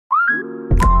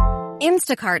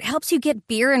Instacart helps you get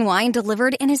beer and wine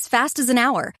delivered in as fast as an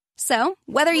hour. So,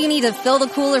 whether you need to fill the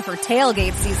cooler for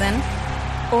tailgate season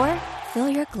or fill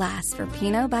your glass for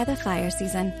Pinot by the fire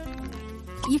season,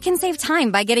 you can save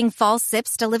time by getting fall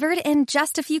sips delivered in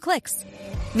just a few clicks.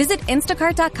 Visit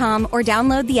instacart.com or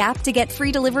download the app to get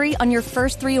free delivery on your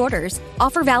first 3 orders.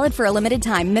 Offer valid for a limited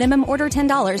time. Minimum order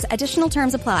 $10. Additional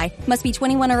terms apply. Must be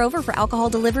 21 or over for alcohol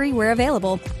delivery where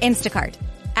available. Instacart.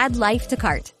 Add life to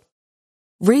cart.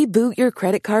 Reboot your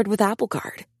credit card with Apple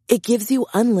Card. It gives you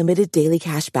unlimited daily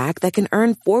cash back that can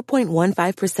earn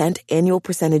 4.15% annual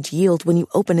percentage yield when you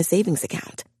open a savings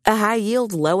account. A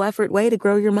high-yield, low-effort way to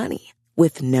grow your money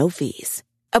with no fees.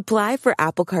 Apply for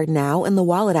Apple Card now in the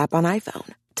Wallet app on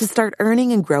iPhone to start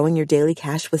earning and growing your daily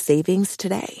cash with savings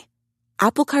today.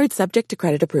 Apple Card subject to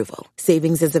credit approval.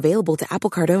 Savings is available to Apple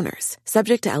Card owners,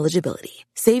 subject to eligibility.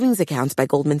 Savings accounts by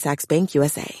Goldman Sachs Bank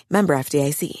USA. Member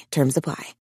FDIC. Terms apply.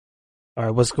 All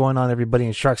right, what's going on, everybody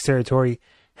in Sharks territory?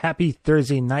 Happy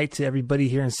Thursday night to everybody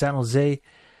here in San Jose. It's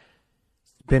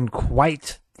been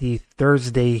quite the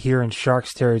Thursday here in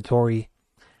Sharks territory.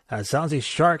 San Jose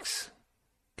Sharks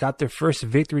got their first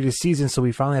victory this season, so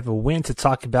we finally have a win to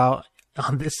talk about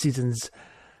on this season's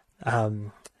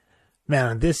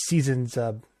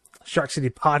Shark City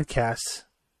podcast.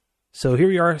 So here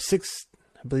we are, I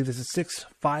believe this is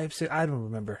 6-5, I don't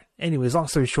remember. Anyways, long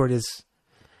story short is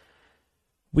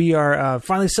we are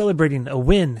finally celebrating a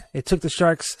win. It took the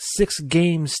Sharks 6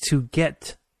 games to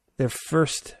get their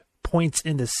first points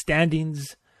in the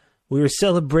standings. We were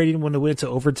celebrating when it went into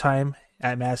overtime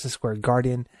at Madison Square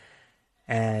Garden.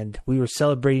 And we were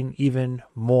celebrating even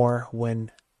more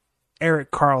when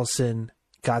Erik Karlsson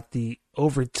got the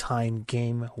overtime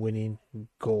game-winning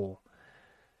goal.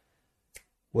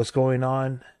 What's going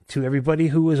on to everybody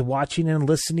who is watching and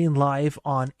listening live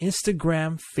on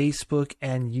Instagram, Facebook,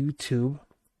 and YouTube?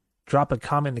 Drop a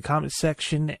comment in the comment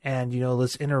section and,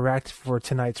 let's interact for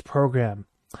tonight's program.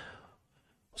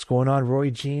 What's going on, Roy,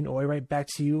 Jean? Right back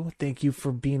to you. Thank you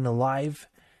for being alive.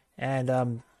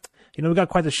 And, we got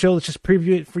quite the show. Let's just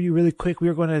preview it for you really quick. We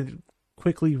are going to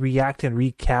quickly react and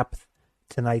recap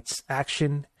tonight's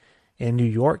action in New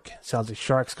York. Sounds like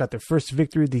Sharks got their first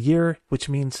victory of the year, which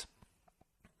means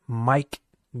Mike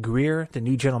Grier, the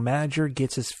new general manager,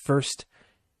 gets his first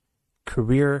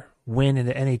career win in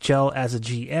the NHL as a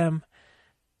GM.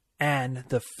 And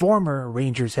the former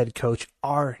Rangers head coach,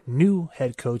 our new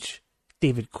head coach,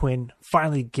 David Quinn,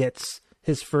 finally gets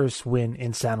his first win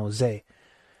in San Jose.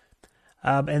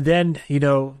 And then,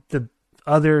 the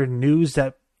other news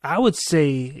that I would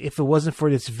say, if it wasn't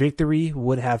for this victory,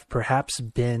 would have perhaps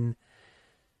been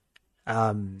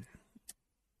the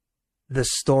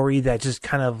story that just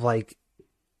kind of like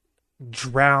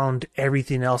drowned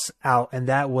everything else out, and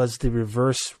that was the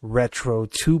Reverse Retro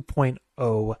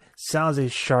 2.0. San Jose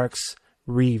Sharks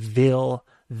reveal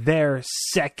their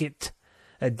second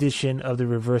edition of the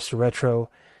Reverse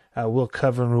Retro. We'll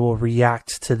cover and we'll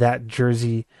react to that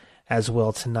jersey as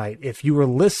well tonight. If you were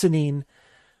listening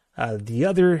the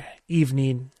other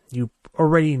evening, you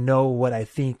already know what I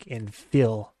think and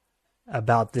feel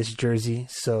about this jersey.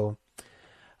 So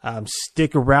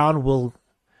stick around. We'll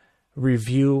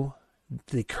review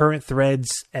the current threads,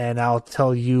 and I'll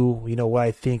tell you, what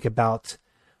I think about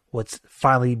what's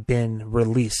finally been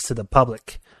released to the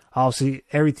public. Obviously,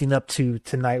 everything up to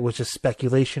tonight was just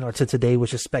speculation, or to today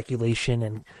was just speculation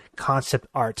and concept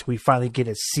art. We finally get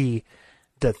to see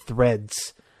the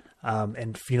threads,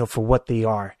 and for what they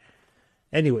are.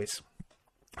 Anyways,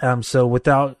 so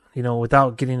without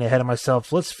getting ahead of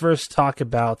myself, let's first talk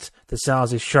about the San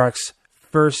Jose Sharks'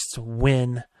 first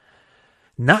win,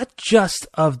 not just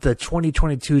of the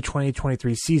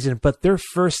 2022-2023 season, but their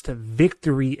first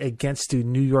victory against the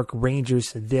New York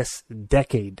Rangers this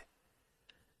decade.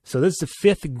 So this is the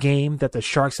 5th game that the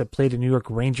Sharks have played the New York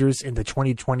Rangers in the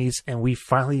 2020s, and we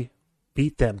finally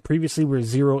beat them. Previously, we were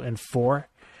 0-4.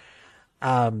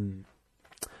 Logan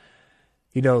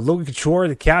Couture,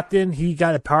 the captain, he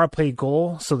got a power play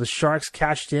goal, so the Sharks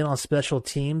cashed in on special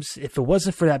teams. If it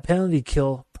wasn't for that penalty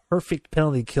kill, perfect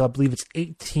penalty kill, I believe it's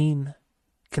 18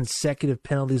 consecutive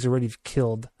penalties already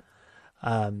killed.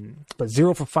 But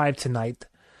 0 for 5 tonight.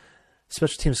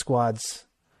 Special team squads,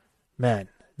 man,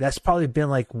 that's probably been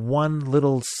like one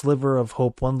little sliver of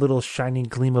hope, one little shining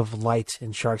gleam of light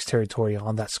in Sharks territory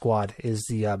on that squad is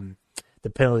the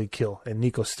penalty kill and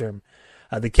Nico Sturm.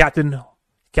 The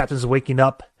captain's waking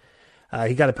up.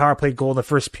 He got a power play goal in the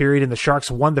first period, and the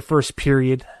Sharks won the first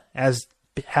period, as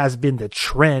has been the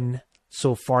trend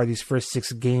so far these first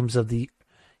 6 games of the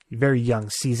very young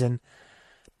season.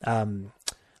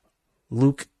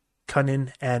 Luke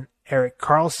Cunnin and Erik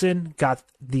Karlsson got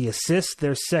the assist,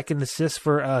 their second assist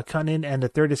for Kunin, and the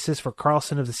third assist for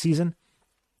Karlsson of the season.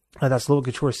 That's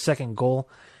Logan Couture's second goal.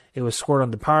 It was scored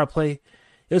on the power play.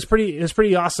 It was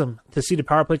pretty awesome to see the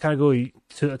power play kind of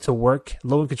go to work.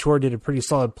 Logan Couture did a pretty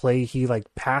solid play. He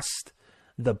passed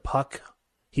the puck.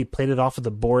 He played it off of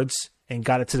the boards and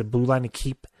got it to the blue line to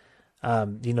keep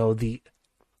the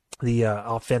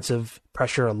offensive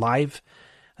pressure alive.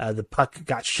 The puck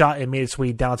got shot and made its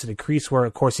way down to the crease where,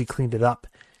 of course, he cleaned it up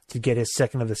to get his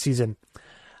second of the season.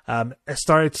 It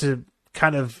started to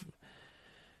kind of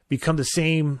become the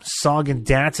same song and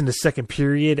dance in the second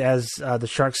period as the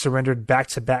Sharks surrendered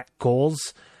back-to-back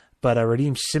goals. But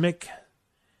Radim Simek,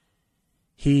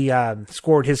 he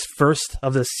scored his first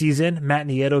of the season. Matt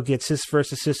Nieto gets his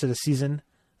first assist of the season.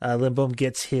 Lindblom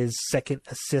gets his second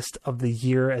assist of the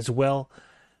year as well.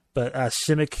 But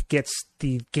Simek gets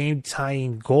the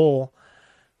game-tying goal,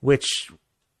 which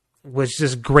was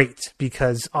just great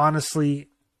because, honestly,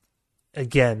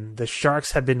 again, the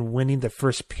Sharks have been winning the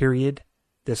first period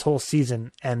this whole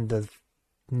season, and the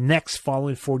next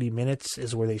following 40 minutes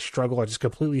is where they struggle or just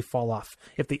completely fall off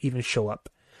if they even show up.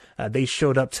 They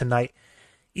showed up tonight.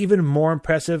 Even more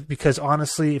impressive because,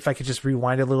 honestly, if I could just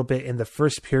rewind a little bit, in the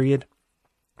first period,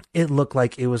 it looked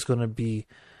like it was going to be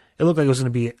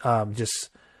just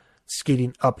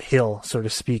skating uphill, so to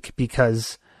speak,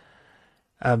 because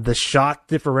the shot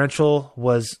differential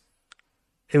was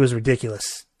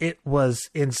ridiculous. It was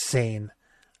insane.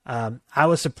 I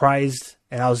was surprised,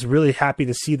 and I was really happy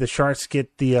to see the Sharks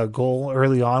get the goal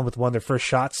early on with one of their first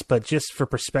shots. But just for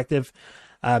perspective,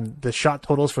 the shot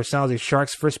totals for San Jose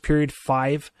Sharks: first period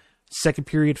 5, second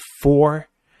period 4,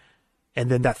 and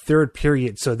then that third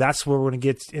period. So that's what we're going to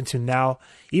get into now.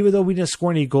 Even though we didn't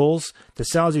score any goals, the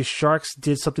San Jose Sharks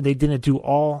did something they didn't do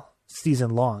all season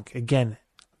long. Again,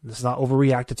 let's not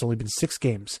overreact. It's only been 6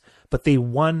 games, but they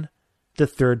won the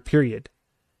third period.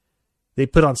 They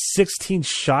put on 16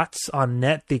 shots on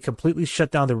net. They completely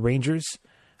shut down the Rangers.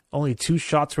 Only 2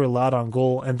 shots were allowed on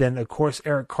goal. And then, of course,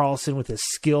 Erik Karlsson with his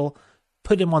skill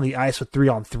put him on the ice with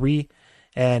 3-on-3.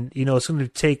 And, it's going to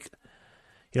take,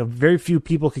 very few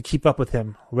people could keep up with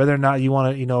him. Whether or not you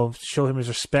want to, show him his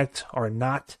respect or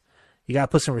not, you got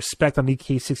to put some respect on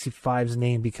EK65's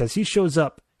name because he shows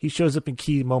up. He shows up in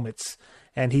key moments.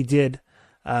 And he did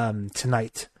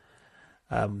tonight.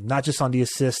 Not just on the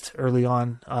assist early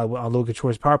on Logan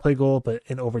Couture's power play goal, but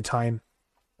in overtime.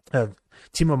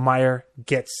 Timo Meier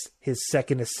gets his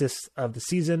second assist of the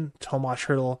season. Tomas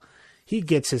Hertl, he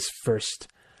gets his first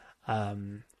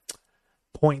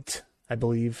point, I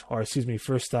believe,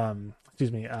 first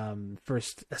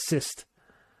assist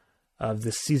of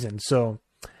this season. So,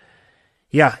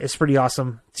 yeah, it's pretty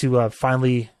awesome to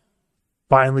finally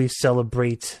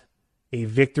celebrate a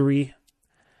victory.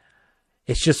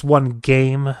 It's just one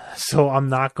game, so I'm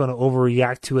not going to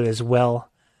overreact to it as well.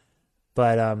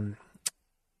 But, I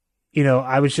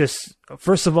was just,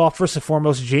 first and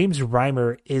foremost, James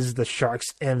Reimer is the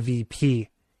Sharks MVP.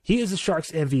 He is the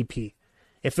Sharks MVP.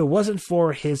 If it wasn't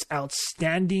for his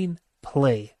outstanding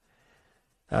play,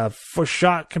 for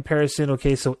shot comparison,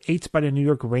 okay, so 8 by the New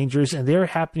York Rangers, and they're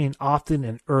happening often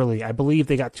and early. I believe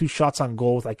they got 2 shots on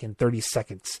goal in 30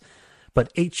 seconds. But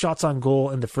 8 shots on goal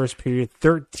in the first period,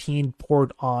 13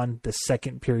 poured on the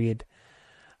second period.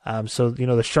 So,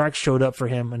 the Sharks showed up for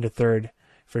him in the third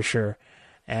for sure.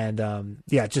 And,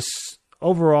 just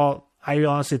overall, I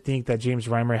honestly think that James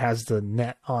Reimer has the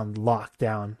net on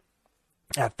lockdown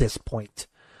at this point.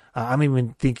 I don't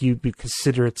even think you would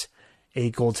consider it a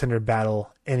goaltender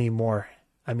battle anymore.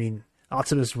 I mean,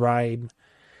 Optimus Ride,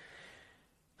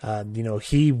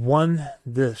 he won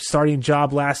the starting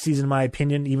job last season, in my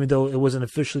opinion, even though it wasn't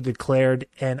officially declared.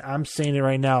 And I'm saying it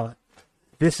right now.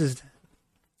 It's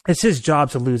his job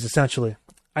to lose, essentially.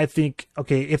 I think,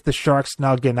 okay, if the Sharks,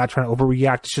 now again, not trying to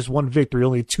overreact, it's just one victory,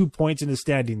 only 2 points in the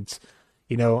standings,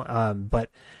 but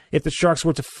if the Sharks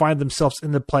were to find themselves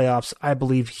in the playoffs, I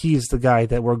believe he's the guy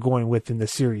that we're going with in the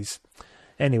series.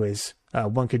 Anyways,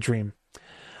 one could dream.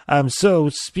 So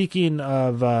speaking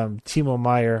of Timo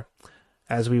Meier,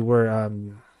 as we were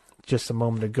just a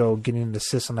moment ago getting an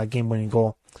assist on that game-winning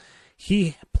goal,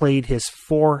 he played his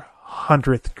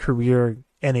 400th career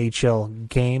NHL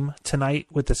game tonight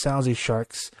with the San Jose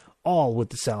Sharks, all with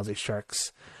the San Jose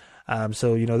Sharks.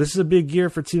 So, this is a big year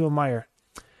for Timo Meier.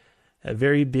 A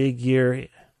very big year.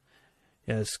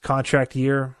 His contract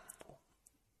year.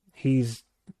 He's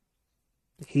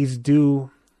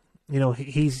due,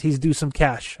 he's due some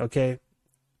cash, okay?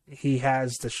 He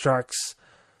has the Sharks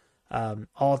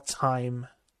all-time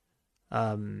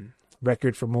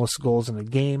record for most goals in a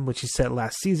game, which he set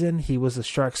last season. He was the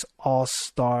Sharks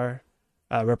all-star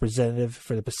representative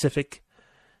for the Pacific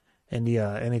in the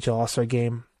NHL All-Star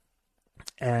game.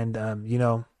 And,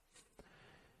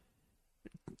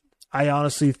 I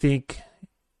honestly think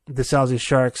the San Jose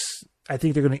Sharks, I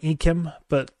think they're going to ink him.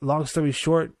 But long story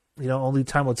short, only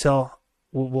time will tell.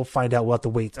 We'll find out. We'll have to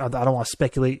wait. I don't want to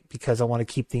speculate because I want to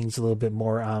keep things a little bit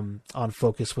more on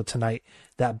focus with tonight.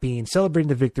 That being celebrating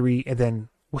the victory, and then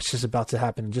what's just about to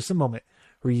happen in just a moment,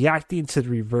 reacting to the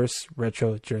reverse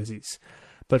retro jerseys.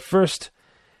 But first,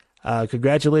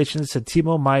 congratulations to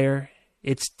Timo Meier.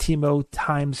 It's Timo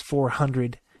times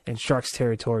 400 in Sharks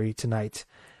territory tonight,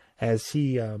 as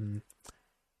he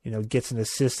gets an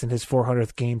assist in his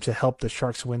 400th game to help the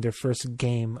Sharks win their first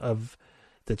game of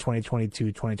the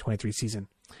 2022-2023 season.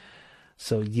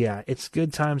 So yeah, it's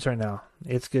good times right now.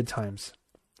 It's good times.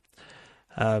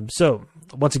 So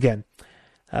once again,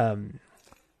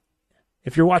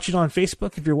 if you're watching on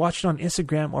Facebook, if you're watching on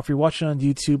Instagram, or if you're watching on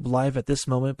YouTube live at this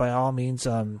moment, by all means,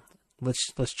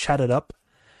 let's chat it up.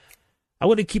 I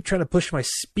want to keep trying to push my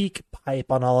speak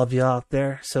pipe on all of you out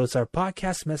there. So it's our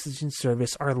podcast messaging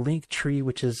service, our link tree,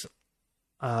 which is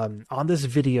on this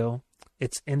video.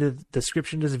 It's in the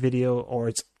description of this video, or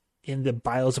it's in the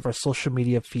bios of our social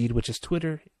media feed, which is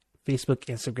Twitter, Facebook,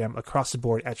 Instagram, across the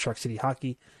board at Shark City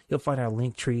Hockey. You'll find our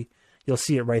link tree. You'll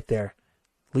see it right there.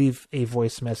 Leave a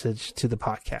voice message to the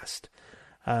podcast.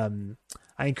 I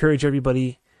encourage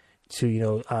everybody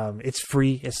to, it's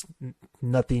free. It's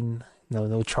nothing,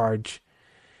 no charge.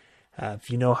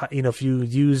 If you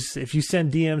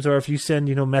send DMs, or if you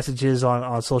send, messages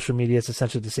on social media, it's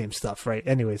essentially the same stuff, right?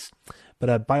 Anyways,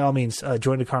 but by all means,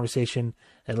 join the conversation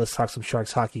and let's talk some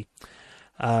Sharks hockey.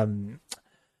 All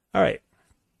right.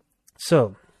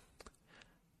 So,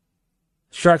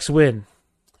 Sharks win.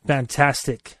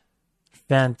 Fantastic.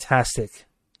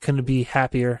 Couldn't be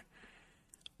happier.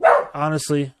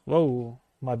 Honestly, whoa,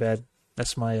 my bad.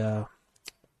 That's my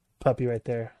puppy right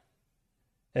there.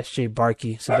 S.J.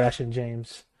 Barkey, Sebastian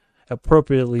James,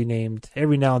 appropriately named.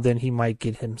 Every now and then he might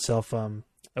get himself a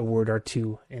word or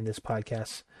two in this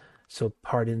podcast, so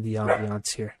pardon the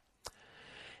ambiance here.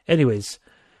 Anyways,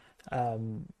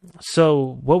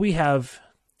 so what we have,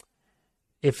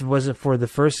 if it wasn't for the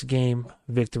first game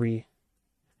victory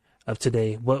of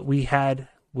today, what we had,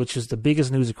 which is the biggest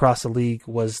news across the league,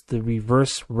 was the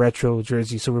reverse retro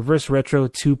jersey. So reverse retro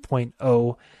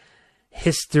 2.0,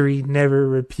 history never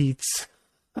repeats.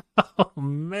 Oh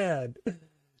man,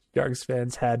 Sharks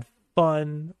fans had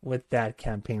fun with that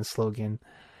campaign slogan.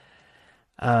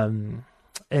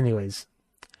 Anyways,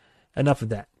 enough of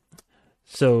that.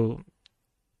 So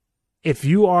if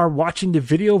you are watching the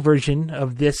video version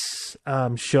of this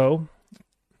show,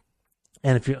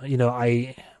 and if you're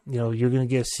going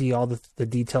to see all the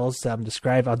details that I'm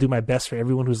described, I'll do my best for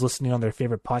everyone who's listening on their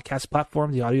favorite podcast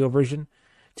platform, the audio version,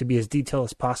 to be as detailed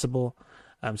as possible,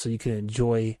 so you can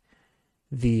enjoy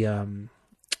the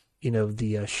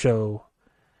show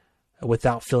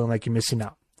without feeling like you're missing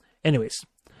out. Anyways,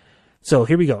 so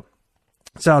here we go.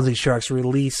 Sounds like Sharks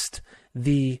released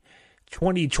the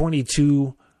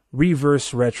 2022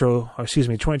 reverse retro, or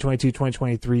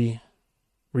 2022-2023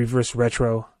 reverse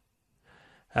retro,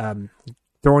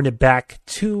 throwing it back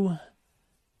to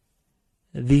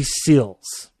the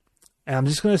Seals. And I'm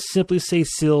just going to simply say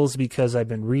Seals because I've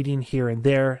been reading here and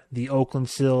there the Oakland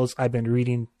Seals. I've been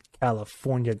reading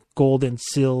California Golden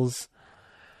Seals.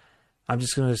 I'm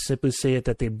just going to simply say it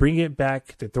that they bring it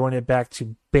back. They're throwing it back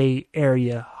to Bay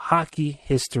Area hockey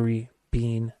history,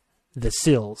 being the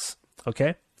Seals.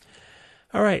 Okay?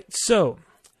 All right. So,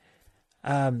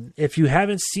 if you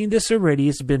haven't seen this already,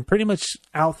 it's been pretty much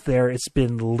out there. It's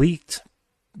been leaked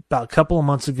about a couple of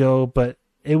months ago, but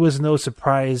it was no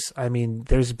surprise. I mean,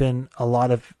 there's been a lot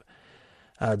of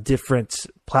different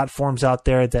platforms out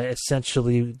there that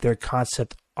essentially their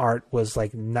concept art was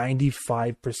like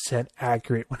 95%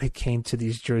 accurate when it came to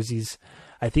these jerseys.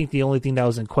 I think the only thing that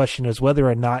was in question is whether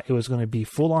or not it was going to be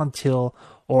full on teal,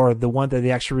 or the one that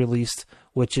they actually released,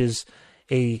 which is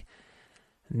a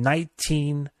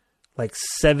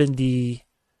 1970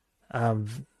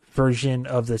 version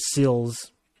of the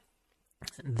Seals.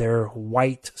 They're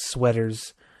white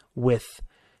sweaters with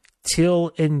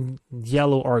teal and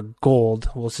yellow or gold.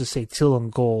 We'll just say teal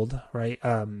and gold, right?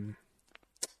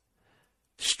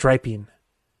 Striping.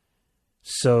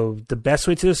 So the best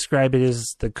way to describe it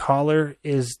is the collar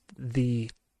is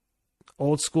the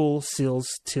old school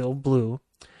Seals teal blue.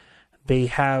 They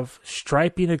have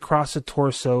striping across the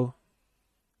torso,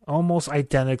 almost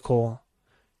identical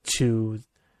to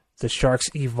the Sharks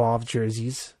Evolve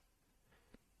jerseys,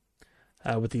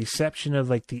 with the exception of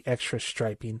like the extra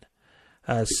striping.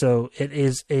 So it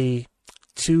is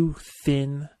two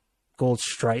thin gold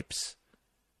stripes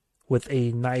with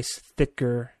a nice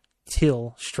thicker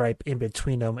teal stripe in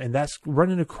between them, and that's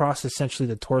running across essentially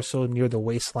the torso near the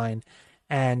waistline.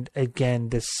 And again,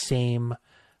 the same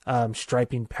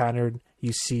striping pattern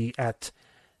you see at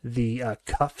the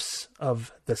cuffs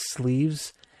of the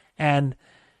sleeves, and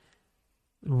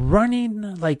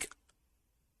running like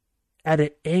at an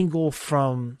angle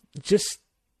from just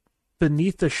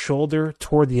beneath the shoulder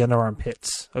toward the underarm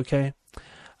pits. Okay,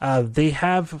 they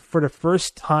have, for the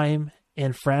first time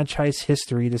in franchise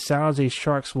history, the San Jose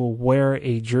Sharks will wear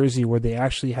a jersey where they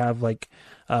actually have like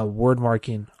word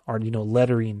marking or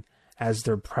lettering as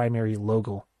their primary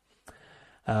logo.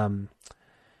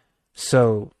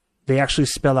 So they actually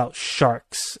spell out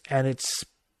Sharks, and it's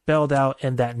spelled out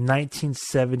in that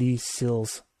 1970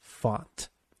 Seals font.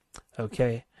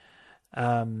 Okay.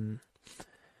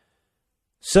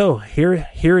 So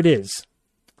here it is.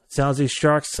 San Jose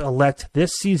Sharks elect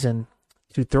this season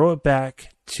to throw it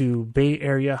back to Bay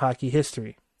Area hockey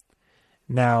history.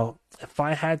 Now, if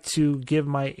I had to give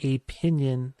my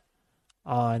opinion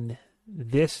on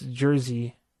this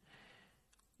jersey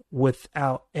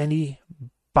without any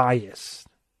bias,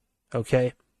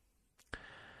 okay,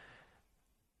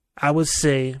 I would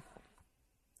say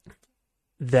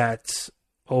that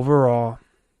overall,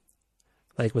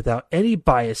 like without any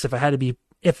bias, if I had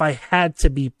to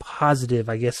be positive,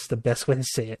 I guess is the best way to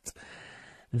say it,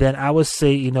 then I would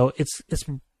say, it's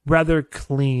rather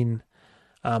clean.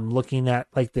 Looking at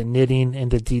like the knitting and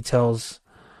the details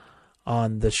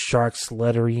on the Sharks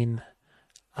lettering,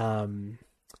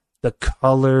 the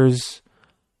colors,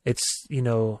 it's,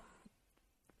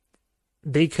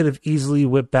 they could have easily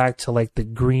whipped back to like the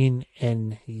green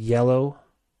and yellow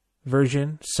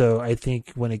version. So I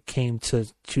think when it came to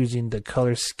choosing the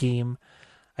color scheme,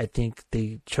 I think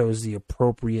they chose the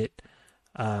appropriate,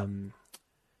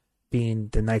 being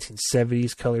the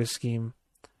 1970s color scheme.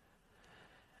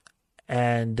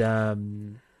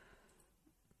 And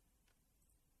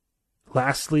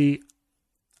lastly,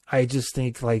 I just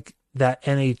think like that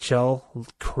NHL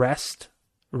crest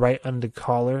right under the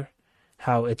collar,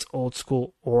 how it's old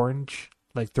school orange,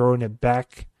 like throwing it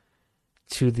back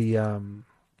to the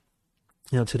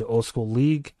to the old school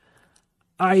league.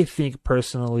 I think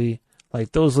personally,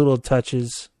 like those little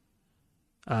touches,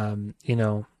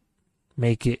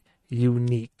 make it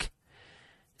unique.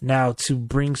 Now, to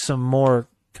bring some more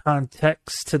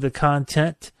context to the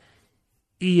content,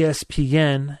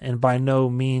 ESPN, and by no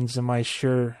means am I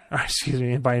sure,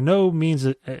 by no means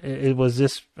it was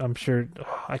this, I'm sure,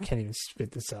 I can't even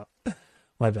spit this out.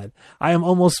 My bad. I am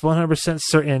almost 100%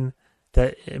 certain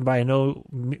that by no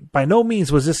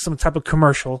means was this some type of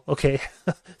commercial, okay?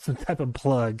 Some type of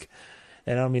plug.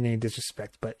 And I don't mean any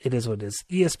disrespect, but it is what it is.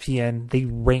 ESPN, they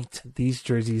ranked these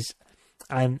jerseys,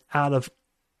 and out of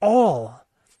all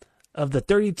of the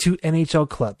 32 NHL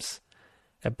clubs,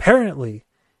 apparently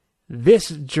this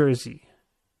jersey,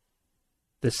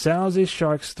 the San Jose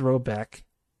Sharks throwback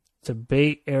to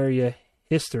Bay Area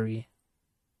history,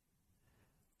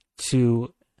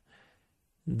 to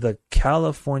the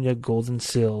California Golden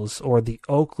Seals or the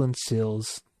Oakland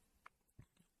Seals,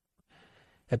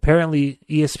 apparently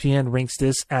ESPN ranks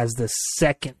this as the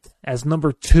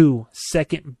number 2,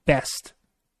 second best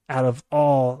out of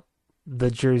all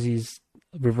the jerseys,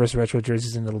 reverse retro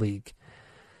jerseys in the league.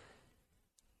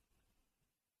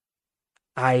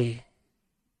 I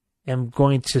am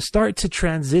going to start to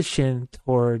transition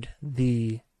toward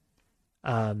the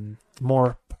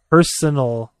more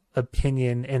personal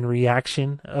opinion and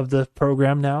reaction of the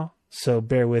program now, so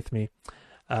bear with me.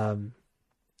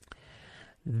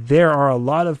 There are a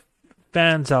lot of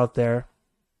fans out there.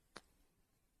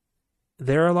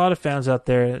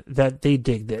 That they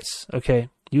dig this, okay?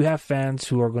 You have fans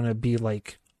who are going to be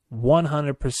like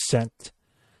 100%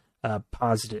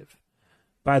 positive.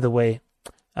 By the way,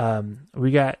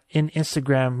 we got in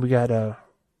Instagram, we got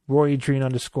Roy Jean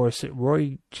underscore saying,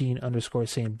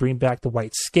 bring back the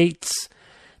white skates.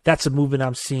 That's a movement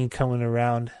I'm seeing coming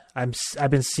around.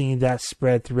 I've been seeing that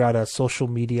spread throughout social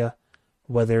media,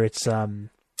 whether it's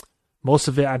most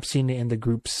of it I'm seeing it in the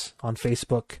groups on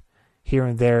Facebook, here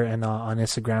and there, and on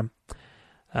Instagram.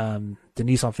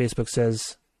 Denise on Facebook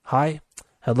says, hi,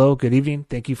 hello, good evening.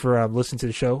 Thank you for listening to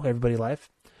the show, everybody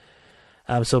live.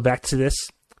 So back to this.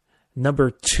 Number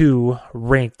 2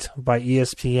 ranked by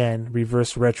ESPN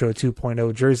Reverse Retro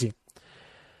 2.0 jersey.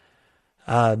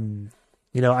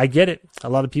 I get it. A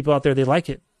lot of people out there, they like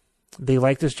it. They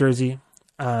like this jersey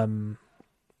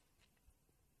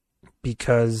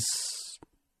because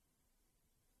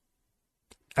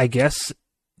I guess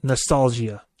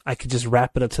nostalgia. I could just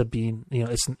wrap it up to being,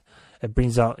 it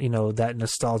brings out, that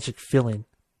nostalgic feeling.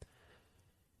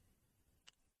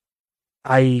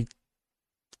 I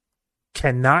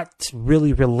cannot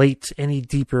really relate any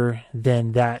deeper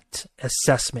than that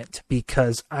assessment,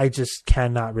 because I just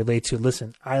cannot relate to.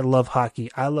 Listen, I love hockey.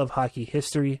 I love hockey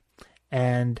history,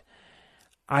 and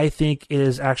I think it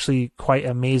is actually quite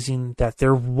amazing that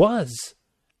there was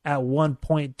at one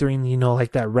point during,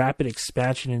 like that rapid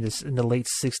expansion in the late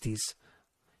 60s.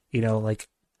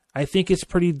 I think it's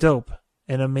pretty dope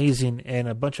and amazing, and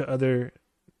a bunch of other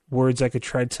words I could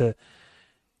try to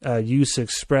use to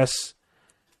express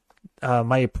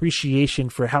my appreciation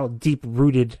for how deep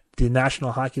rooted the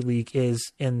National Hockey League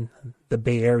is in the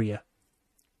Bay Area.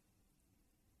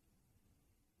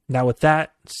 Now, with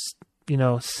that,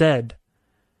 said,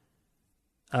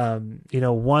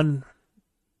 one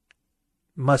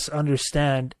must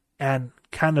understand and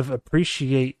kind of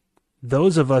appreciate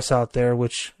those of us out there,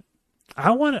 which I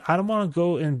don't want to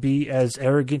go and be as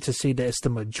arrogant to say that it's the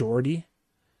majority,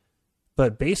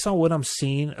 but based on what I'm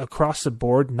seeing across the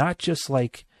board, not just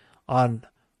like on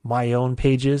my own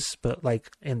pages, but like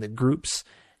in the groups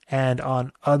and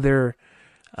on other,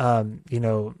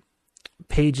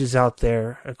 pages out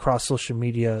there across social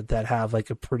media that have like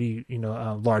a pretty,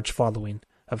 large following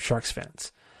of Sharks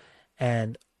fans.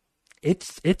 And it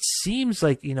seems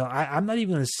like, I'm not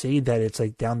even going to say that it's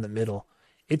like down the middle.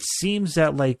 It seems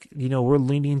that like, we're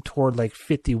leaning toward like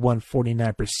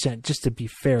 51-49%, just to be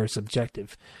fair,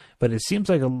 subjective. But it seems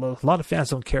like a lot of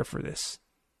fans don't care for this.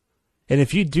 And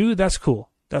if you do, that's cool.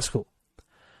 That's cool.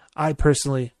 I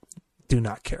personally do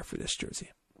not care for this jersey.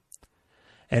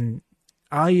 And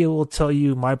I will tell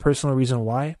you my personal reason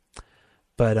why.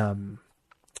 But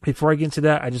before I get into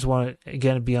that, I just want to,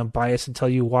 again, be unbiased and tell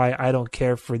you why I don't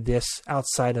care for this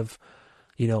outside of,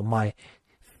 my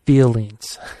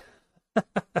feelings.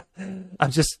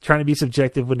 I'm just trying to be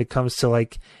subjective when it comes to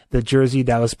like the jersey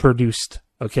that was produced,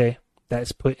 okay?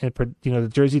 That's put in, the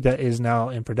jersey that is now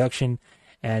in production,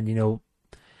 and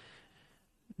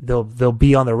they'll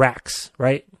be on the racks,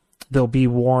 right? They'll be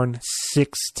worn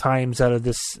 6 times out of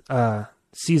this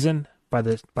season by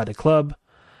the club.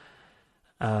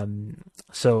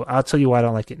 So I'll tell you why I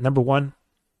don't like it. Number one,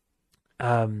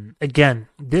 again,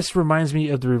 this reminds me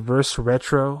of the Reverse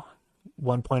Retro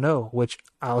 1.0, which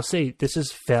I'll say this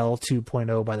is Fell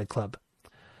 2.0 by the club.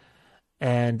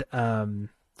 And the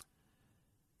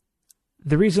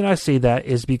reason I say that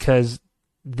is because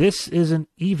this isn't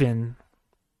even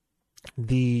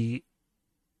the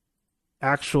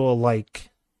actual like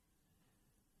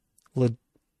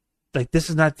this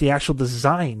is not the actual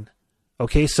design.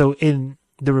 Okay, so in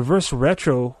the Reverse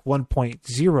Retro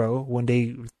 1.0, when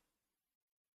they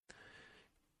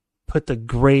put the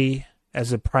gray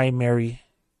as a primary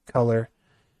color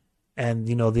and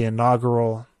the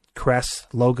inaugural crest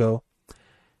logo,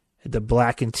 the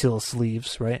black and teal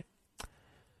sleeves, right?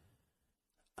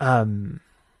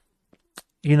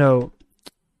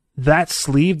 That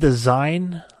sleeve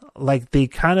design, like they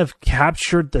kind of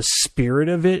captured the spirit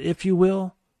of it, if you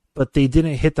will, but they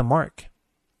didn't hit the mark.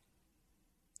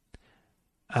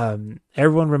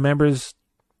 Everyone remembers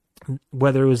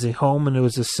whether it was a home and it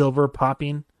was a silver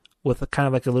popping with a kind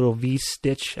of like a little V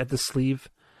stitch at the sleeve,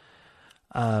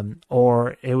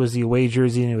 or it was the away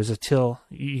jersey and it was a teal.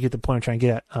 You get the point I'm trying to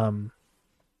get at.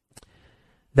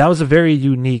 That was a very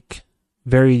unique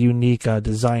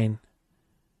design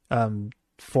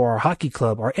for our hockey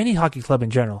club, or any hockey club in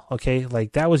general. Okay,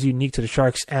 like that was unique to the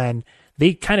Sharks, and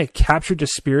they kind of captured the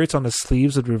spirits on the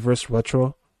sleeves of Reverse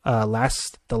Retro the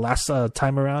last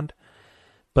time around,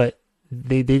 but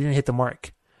they didn't hit the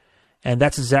mark. And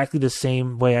that's exactly the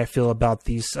same way I feel about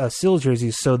these Seal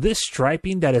jerseys. So this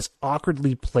striping that is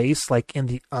awkwardly placed like in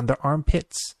the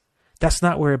underarmpits, that's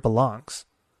not where it belongs.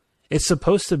 It's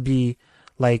supposed to be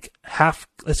like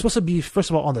it's supposed to be, first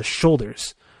of all, on the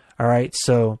shoulders. All right.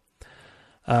 So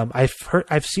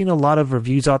I've seen a lot of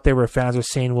reviews out there where fans are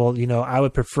saying, well, I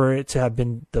would prefer it to have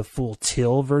been the full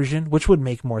teal version, which would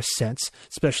make more sense,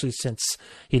 especially since,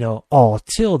 all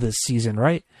teal this season,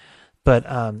 right? But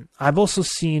I've also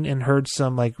seen and heard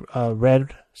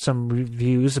read some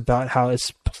reviews about how it's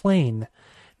plain.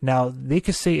 Now, they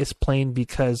could say it's plain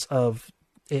because of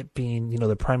it being,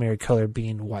 the primary color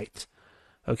being white.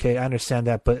 Okay, I understand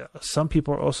that, but some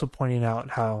people are also pointing out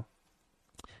how,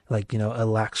 it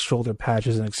lacks shoulder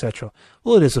patches and etc.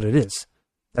 Well, it is what it is.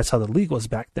 That's how the league was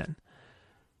back then.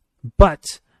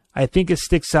 But I think it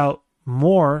sticks out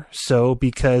more so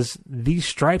because these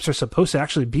stripes are supposed to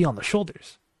actually be on the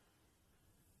shoulders.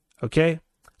 Okay?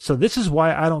 So this is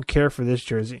why I don't care for this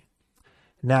jersey.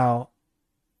 Now,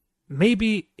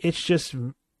 maybe it's just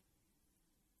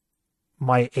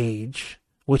my age,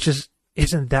 which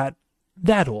isn't that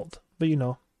old. But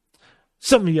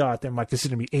some of y'all out there might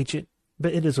consider me ancient.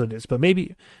 but it is what it is. But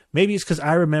maybe it's because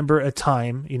I remember a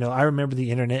time, I remember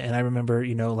the internet and I remember,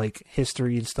 like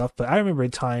history and stuff. But I remember a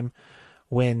time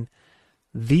when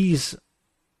these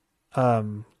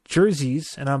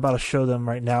jerseys, and I'm about to show them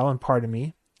right now, and pardon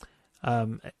me,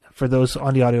 for those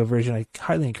on the audio version, I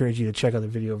highly encourage you to check out the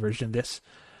video version of this.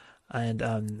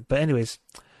 And but anyways,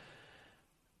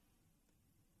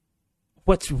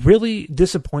 what's really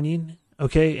disappointing,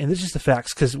 okay, and this is the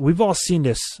facts, because we've all seen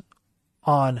this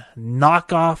on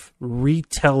knockoff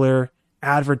retailer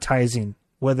advertising,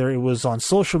 whether it was on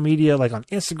social media, like on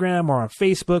Instagram or on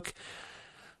Facebook.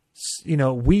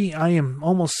 I am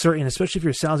almost certain, especially if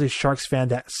you're a San Jose Sharks fan,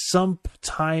 that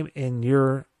sometime in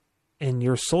your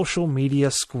social media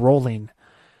scrolling,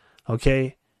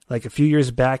 okay, like a few years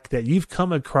back, that you've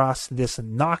come across this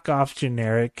knockoff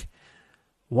generic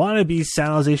wannabe San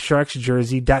Jose Sharks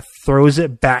jersey that throws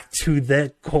it back to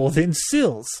the Golden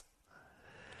Seals.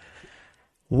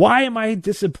 Why am I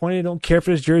disappointed? I don't care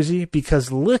for this jersey,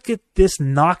 because look at this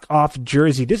knockoff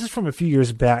jersey. This is from a few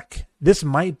years back. This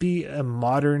might be a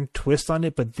modern twist on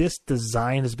it, but this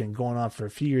design has been going on for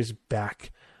a few years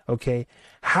back. Okay,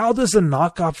 how does a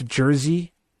knockoff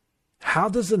jersey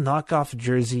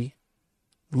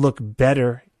look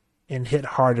better and hit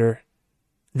harder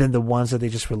than the ones that they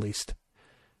just released?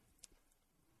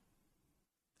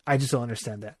 I just don't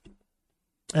understand that.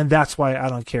 And that's why I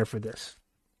don't care for this.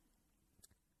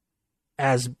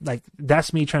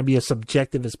 That's me trying to be as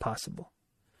subjective as possible.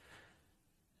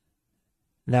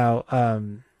 Now,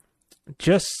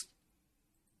 just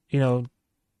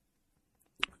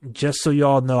so you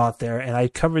all know out there, and I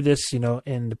covered this, in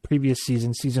the previous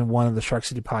season 1 of the Shark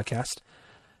City podcast,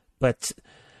 but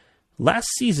last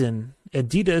season,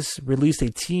 Adidas released a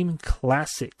Team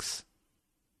Classics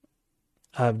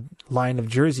line of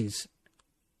jerseys.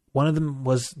 One of them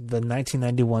was the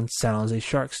 1991 San Jose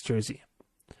Sharks jersey.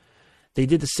 They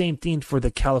did the same thing for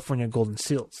the California Golden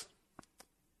Seals.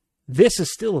 This is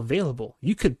still available.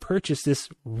 You could purchase this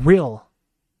real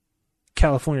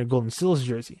California Golden Seals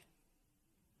jersey.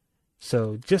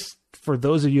 So just for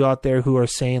those of you out there who are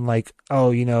saying like,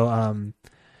 oh,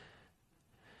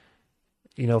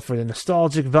 for the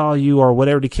nostalgic value or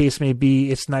whatever the case may be,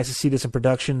 it's nice to see this in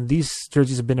production. These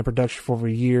jerseys have been in production for over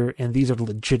a year, and these are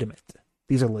legitimate.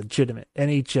 These are legitimate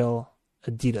NHL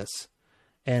Adidas,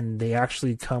 and they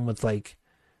actually come with like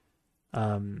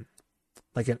an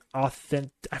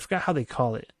authentic, I forgot how they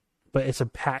call it, but it's a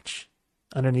patch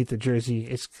underneath the jersey.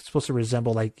 It's supposed to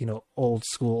resemble like, old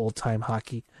school, old time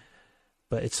hockey,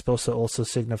 but it's supposed to also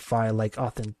signify like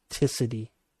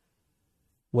authenticity,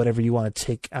 whatever you want to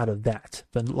take out of that.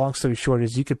 But long story short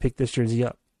is you could pick this jersey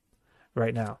up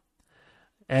right now.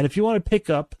 And if you want to pick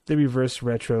up the reverse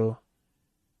retro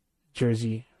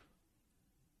jersey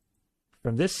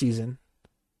from this season,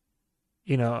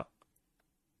 I'm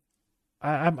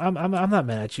not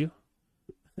mad at you.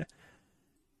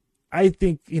 I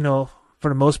think, for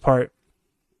the most part,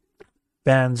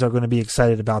 fans are going to be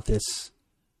excited about this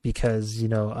because,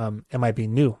 it might be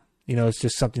new. It's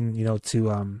just something,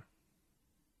 to,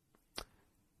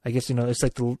 I guess, it's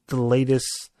like the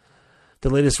latest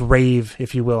rave,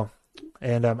 if you will.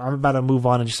 And I'm about to move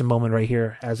on in just a moment right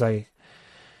here as I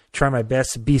try my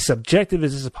best to be subjective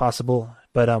as this is possible.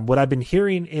 But what I've been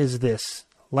hearing is this.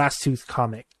 Last two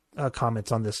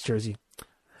comments on this jersey.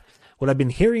 What I've been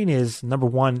hearing is, number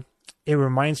one, it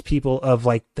reminds people of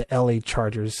like the LA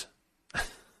Chargers.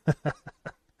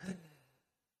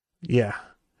 Yeah.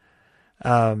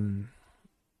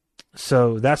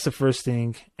 So that's the first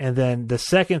thing. And then the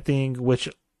second thing, which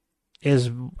is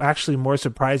actually more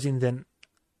surprising than,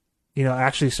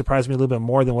 actually surprised me a little bit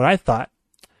more than what I thought.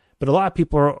 But a lot of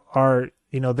people are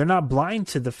they're not blind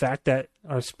to the fact that,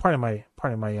 or it's part of my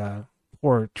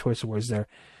poor choice of words there.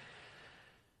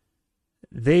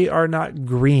 They are not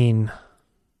green,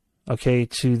 okay,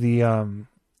 to the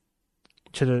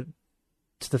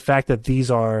fact that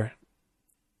these are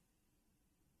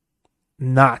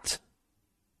not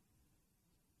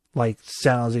like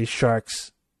San Jose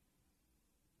Sharks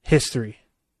history.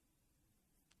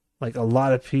 Like a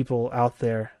lot of people out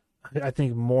there, I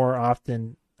think more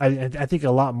often, I think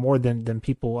a lot more than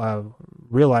people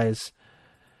realize,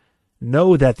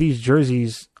 know that these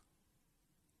jerseys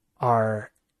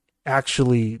are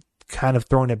actually kind of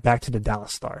throwing it back to the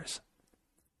Dallas Stars.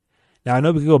 Now, I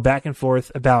know we can go back and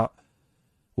forth about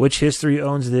which history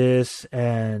owns this,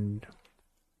 and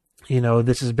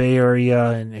this is Bay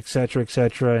Area, and et cetera,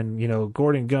 and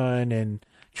Gordon Gunn, and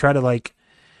try to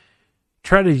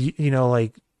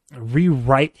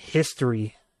rewrite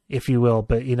history, if you will.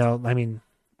 But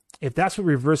if that's what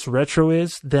reverse retro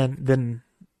is, then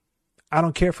I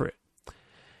don't care for it.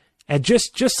 And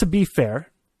just to be fair,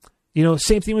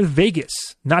 same thing with Vegas.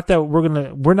 Not that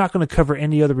we're not gonna cover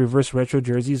any other reverse retro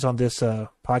jerseys on this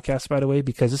podcast, by the way,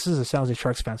 because this is a Sounds Like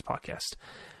Sharks fans podcast.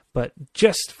 But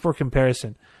just for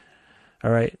comparison,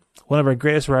 all right, one of our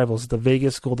greatest rivals, the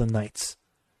Vegas Golden Knights,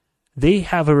 they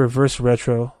have a reverse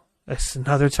retro. It's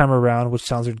another time around, which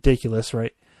sounds ridiculous,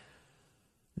 right?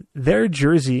 Their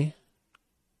jersey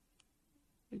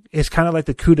is kind of like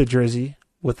the Cuda jersey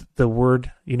with the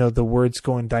word, the words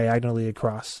going diagonally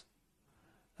across.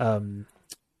 But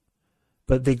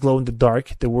they glow in the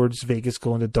dark. The words Vegas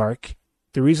glow in the dark.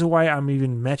 The reason why I'm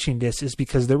even mentioning this is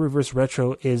because their reverse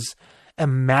retro is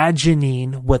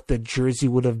imagining what the jersey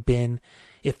would have been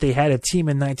if they had a team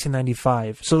in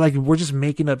 1995. So we're just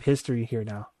making up history here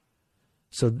now.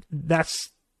 So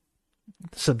that's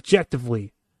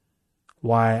subjectively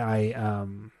why I,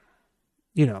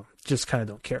 just kind of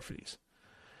don't care for these.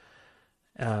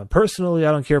 Personally,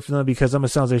 I don't care for them because I'm a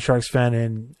Sounds Like Sharks fan,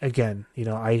 and again,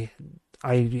 I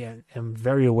am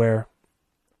very aware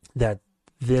that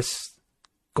this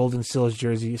Golden Seals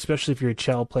jersey, especially if you're a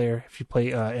CHL player, if you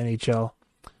play NHL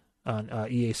on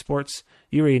EA Sports,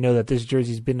 you already know that this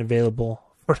jersey's been available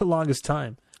for the longest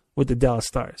time with the Dallas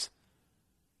Stars,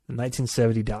 the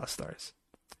 1970 Dallas Stars.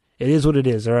 It is what it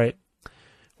is. All right,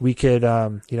 we could,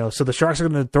 so the Sharks are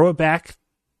going to throw it back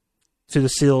to the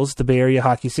Seals, the Bay Area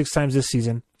hockey, 6 times this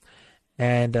season,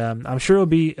 and I'm sure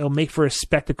it'll make for a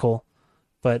spectacle.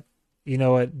 But you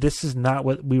know what? This is not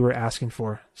what we were asking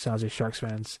for, Sounds Like Sharks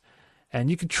fans. And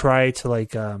you could try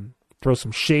to throw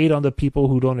some shade on the people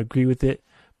who don't agree with it,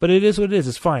 but it is what it is.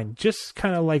 It's fine. Just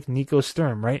kind of like Nico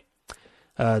Sturm, right?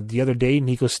 The other day,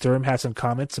 Nico Sturm had some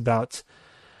comments about,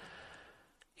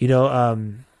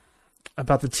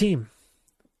 about the team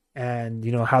and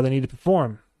how they need to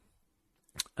perform.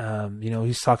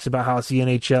 He talks about how it's the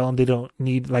NHL and they don't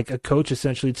need a coach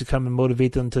essentially to come and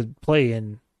motivate them to play,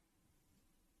 and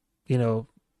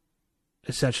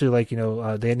essentially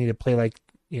they need to play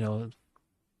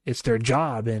it's their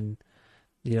job, and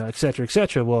et cetera, et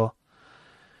cetera. Well,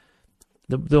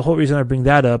 the whole reason I bring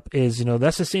that up is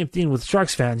that's the same thing with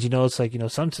Sharks fans.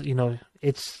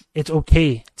 It's it's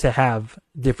okay to have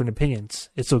different opinions.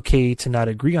 It's okay to not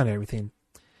agree on everything,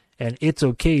 and it's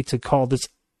okay to call this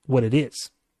what it is: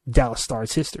 Dallas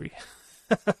Stars history.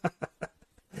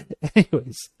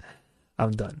 Anyways,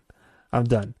 I'm done.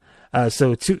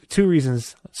 So two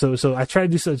reasons. So I try to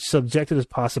do so subjective as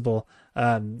possible.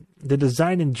 The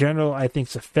design in general, I think,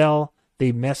 is a fail.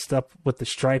 They messed up with the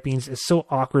stripings. It's so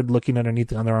awkward looking underneath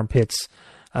the underarm pits.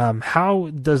 How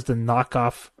does the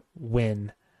knockoff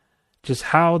win? Just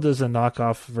how does the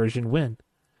knockoff version win?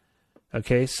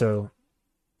 Okay, so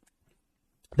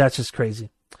that's just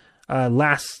crazy.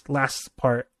 Last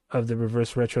part of the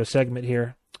reverse retro segment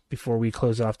here before we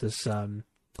close off this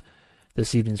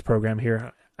this evening's program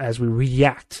here, as we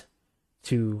react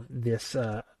to this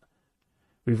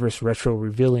reverse retro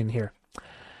revealing here.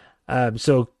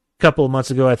 So a couple of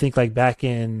months ago, I think back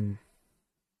in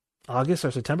August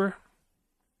or September,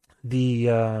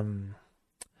 when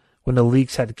the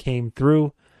leaks had came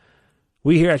through,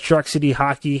 we here at Shark City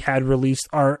Hockey had released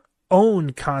our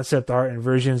own concept art and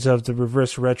versions of the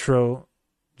reverse retro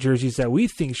jerseys that we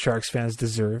think Sharks fans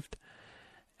deserved.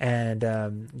 And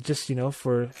just,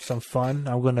 for some fun,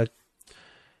 I'm going to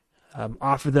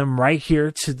offer them right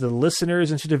here to the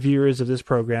listeners and to the viewers of this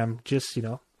program, just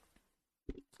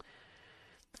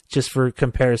for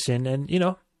comparison. And,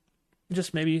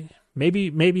 just maybe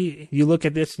you look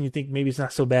at this and you think maybe it's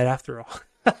not so bad after all.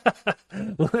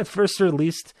 When I first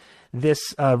released this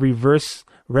reverse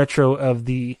retro of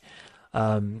the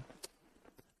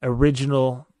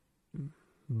original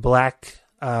black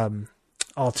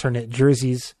alternate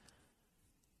jerseys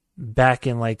back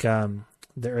in the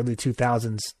early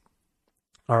 2000s.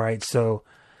 All right, so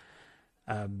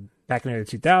back in the early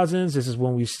 2000s, this is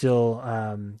when we still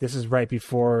this is right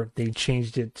before they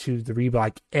changed it to the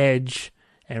Reebok Edge,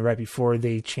 and right before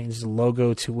they changed the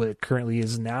logo to what it currently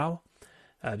is now.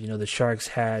 The Sharks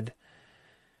had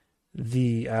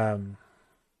the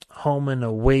home and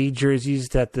away jerseys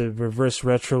that the reverse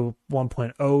retro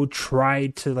 1.0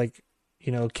 tried to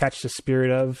catch the spirit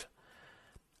of.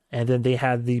 And then they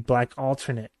had the black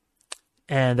alternate,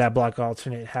 and that black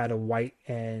alternate had a white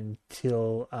and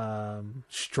teal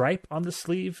stripe on the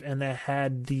sleeve, and that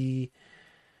had the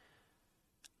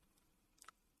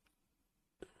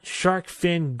shark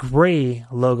fin gray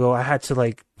logo. I had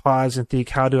to pause and think,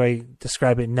 how do I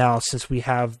describe it now, since we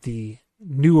have the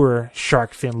newer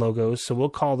shark fin logos? So we'll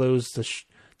call those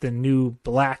the new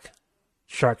black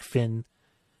shark fin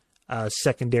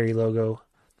secondary logo,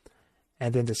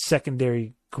 and then the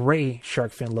secondary gray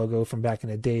shark fin logo from back in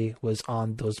the day was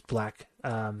on those black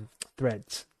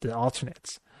threads, the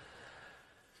alternates.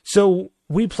 So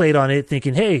we played on it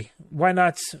thinking, hey, why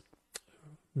not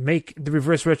make the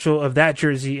reverse retro of that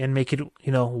jersey and make it,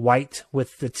 white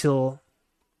with the teal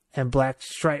and black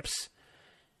stripes.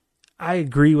 I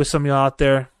agree with some of y'all out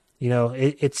there.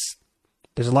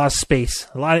 There's a lot of space,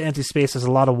 a lot of empty space. There's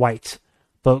a lot of white,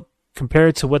 but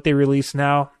compared to what they release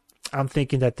now, I'm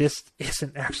thinking that this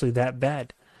isn't actually that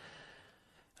bad.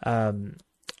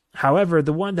 However,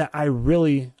 the one that I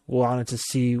really wanted to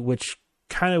see, which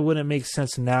kind of wouldn't make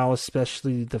sense now,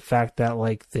 especially the fact that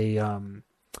like they,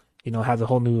 have the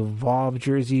whole new Evolve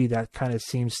jersey, that kind of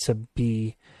seems to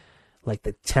be like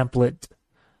the template.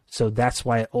 So that's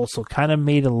why it also kind of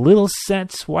made a little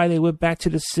sense why they went back to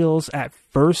the sills at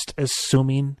first,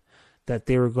 assuming that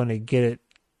they were going to get it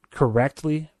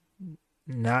correctly.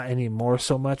 Not anymore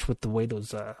so much with the way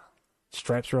those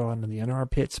stripes are on the under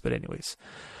armpits. But anyways,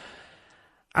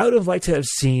 I would have liked to have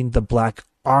seen the black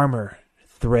armor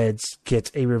threads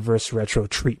get a reverse retro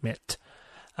treatment.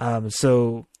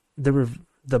 So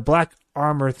the black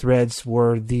armor threads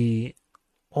were the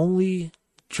only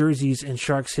jerseys in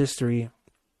Sharks history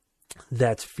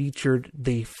that featured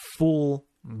the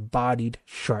full-bodied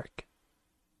shark.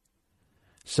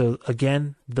 So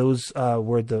again, those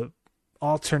were the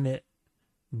alternate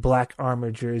black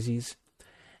armor jerseys,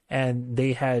 and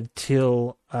they had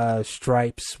teal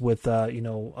stripes with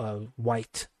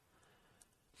white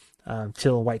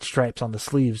teal and white stripes on the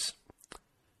sleeves.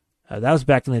 That was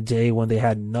back in the day when they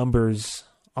had numbers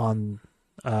on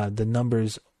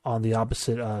the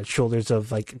opposite shoulders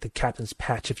of like the captain's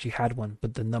patch if you had one,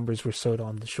 but the numbers were sewed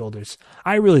on the shoulders.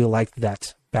 I really liked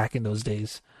that back in those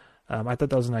days. I thought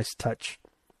that was a nice touch.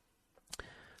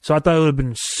 So I thought it would have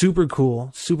been super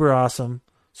cool, super awesome,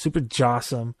 super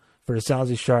jawsome for the San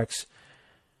Jose Sharks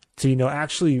to,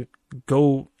 actually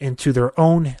go into their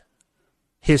own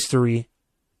history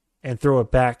and throw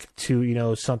it back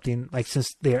to, something like,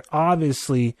 since they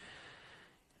obviously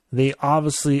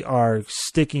are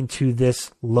sticking to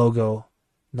this logo,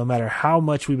 no matter how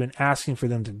much we've been asking for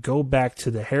them to go back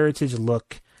to the heritage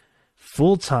look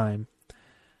full time.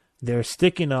 They're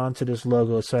sticking on to this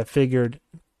logo. So I figured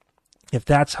if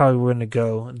that's how we're going to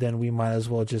go, then we might as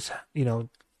well just,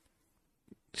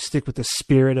 stick with the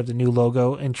spirit of the new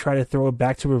logo and try to throw it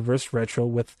back to reverse retro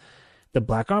with the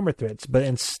black armor threads. But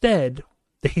instead,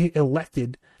 they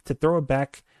elected to throw it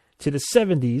back to the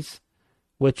 70s,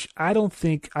 which I don't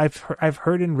think I've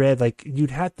heard and read, like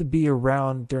you'd have to be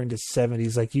around during the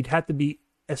 70s. Like you'd have to be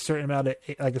a certain amount of,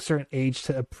 like a certain age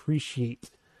to appreciate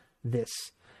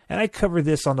this. And I covered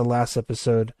this on the last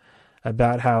episode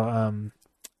about how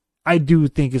I do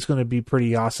think it's going to be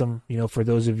pretty awesome, for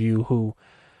those of you who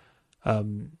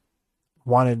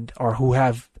wanted or who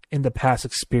have in the past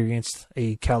experienced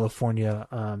a California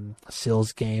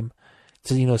Sills game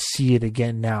to, see it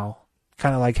again now.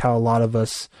 Kind of like how a lot of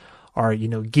us are,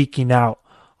 geeking out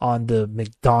on the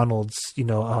McDonald's,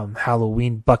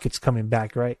 Halloween buckets coming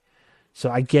back, right? So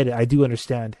I get it. I do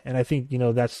understand. And I think,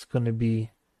 that's going to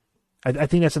be, I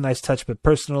think that's a nice touch. But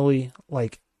personally,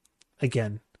 like,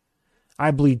 again, I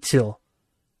bleed teal.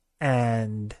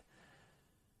 And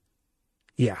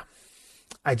yeah,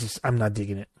 I'm not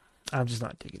digging it. I'm just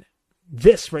not digging it.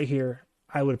 This right here,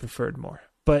 I would have preferred more.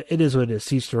 But it is what it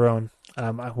is. Each their own.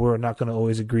 We're not going to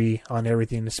always agree on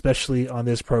everything, especially on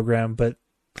this program. But,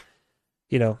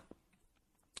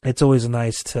 it's always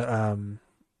nice to,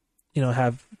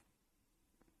 have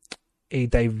a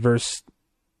diverse,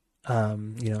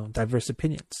 diverse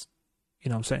opinions. You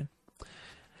know what I'm saying?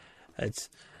 It's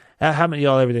how many of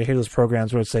y'all ever hear those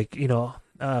programs where it's like,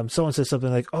 someone says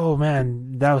something like, "Oh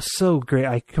man, that was so great.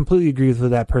 I completely agree with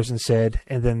what that person said,"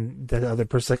 and then the other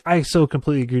person's like, "I so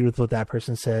completely agreed with what that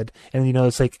person said," and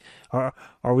it's like, are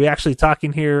we actually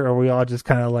talking here, or are we all just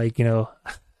kind of like,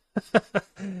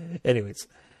 Anyways,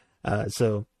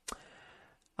 so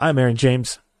I'm Aaron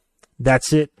James.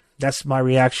 That's it. That's my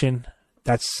reaction.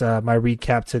 That's my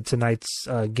recap to tonight's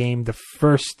game. The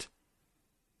first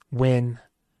win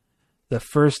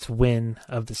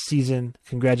of the season.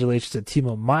 Congratulations to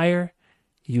Timo Meyer.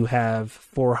 You have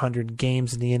 400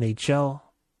 games in the NHL,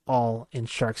 all in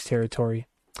Sharks territory.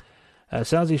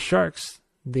 San Jose Sharks,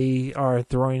 they are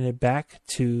throwing it back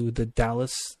to the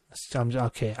Dallas.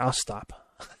 Okay, I'll stop.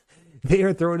 They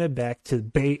are throwing it back to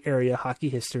Bay Area hockey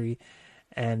history,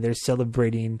 and they're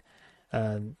celebrating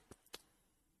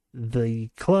the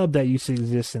club that used to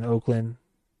exist in Oakland,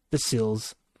 the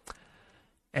Seals.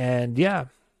 And yeah,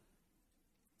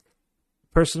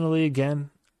 personally, again,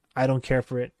 I don't care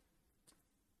for it.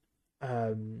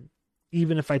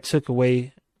 Even if I took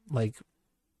away like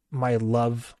my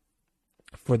love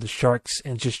for the Sharks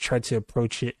and just tried to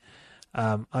approach it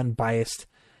unbiased.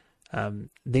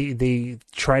 They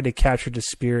tried to capture the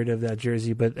spirit of that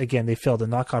jersey, but again, they failed. The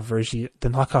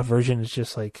knockoff version is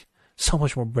just like so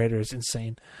much more better. It's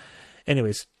insane.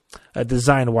 Anyways,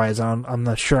 design wise, I'm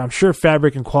not sure. I'm sure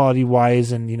fabric and quality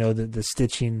wise, and the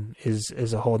stitching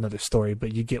is a whole nother story.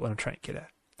 But you get what I'm trying to get at.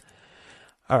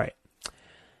 All right,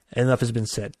 enough has been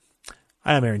said.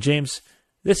 I am Aaron James.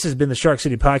 This has been the Shark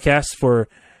City Podcast for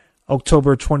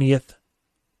October 20th,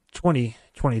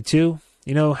 2022.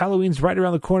 Halloween's right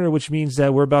around the corner, which means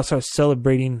that we're about to start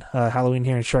celebrating Halloween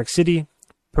here in Shark City.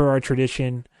 Per our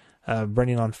tradition,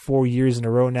 running on 4 years in a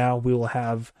row now, we will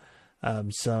have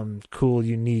some cool,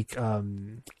 unique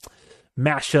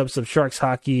mashups of Sharks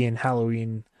hockey and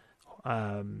Halloween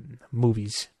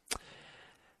movies.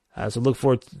 So I'm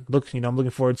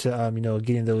looking forward to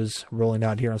getting those rolling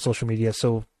out here on social media.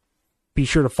 So be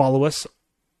sure to follow us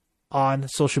on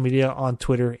social media, on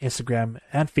Twitter, Instagram,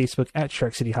 and Facebook at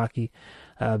Shark City Hockey.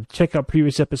 Check out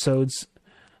previous episodes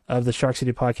of the Shark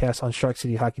City Podcast on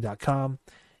sharkcityhockey.com.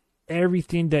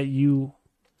 Everything that you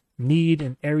need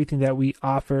and everything that we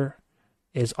offer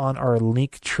is on our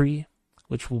link tree,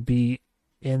 which will be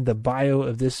in the bio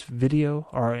of this video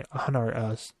or on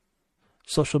our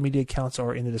social media accounts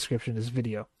or in the description of this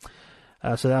video.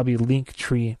 So that'll be link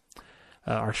tree,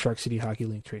 our Shark City Hockey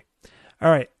link tree.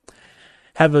 All right.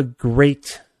 Have a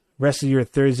great rest of your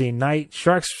Thursday night.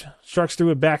 Sharks threw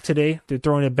it back today. They're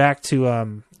throwing it back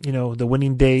to the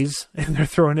winning days, and they're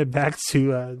throwing it back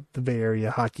to the Bay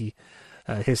Area hockey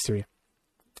history.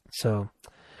 So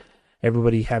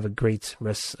everybody have a great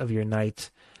rest of your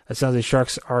night. It sounds like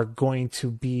Sharks are going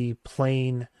to be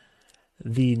playing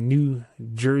the New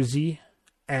Jersey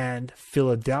and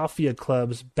Philadelphia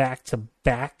clubs back to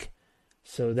back.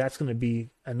 So that's going to be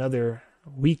another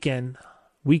weekend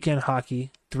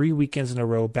hockey, 3 weekends in a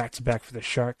row, back to back for the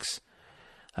Sharks.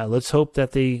 Let's hope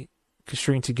that they can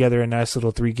string together a nice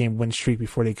little 3-game win streak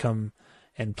before they come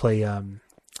and play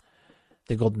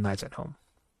the Golden Knights at home.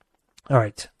 All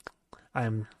right.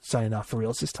 I'm signing off for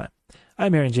reals this time.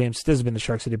 I'm Aaron James. This has been the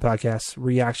Shark City Podcast,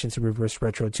 reaction to Reverse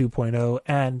Retro 2.0,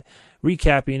 and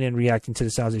recapping and reacting to the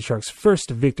San Jose Sharks' first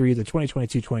victory of the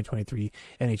 2022-2023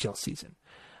 NHL season.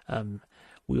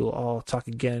 We will all talk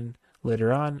again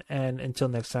later on, and until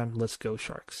next time, let's go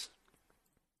Sharks.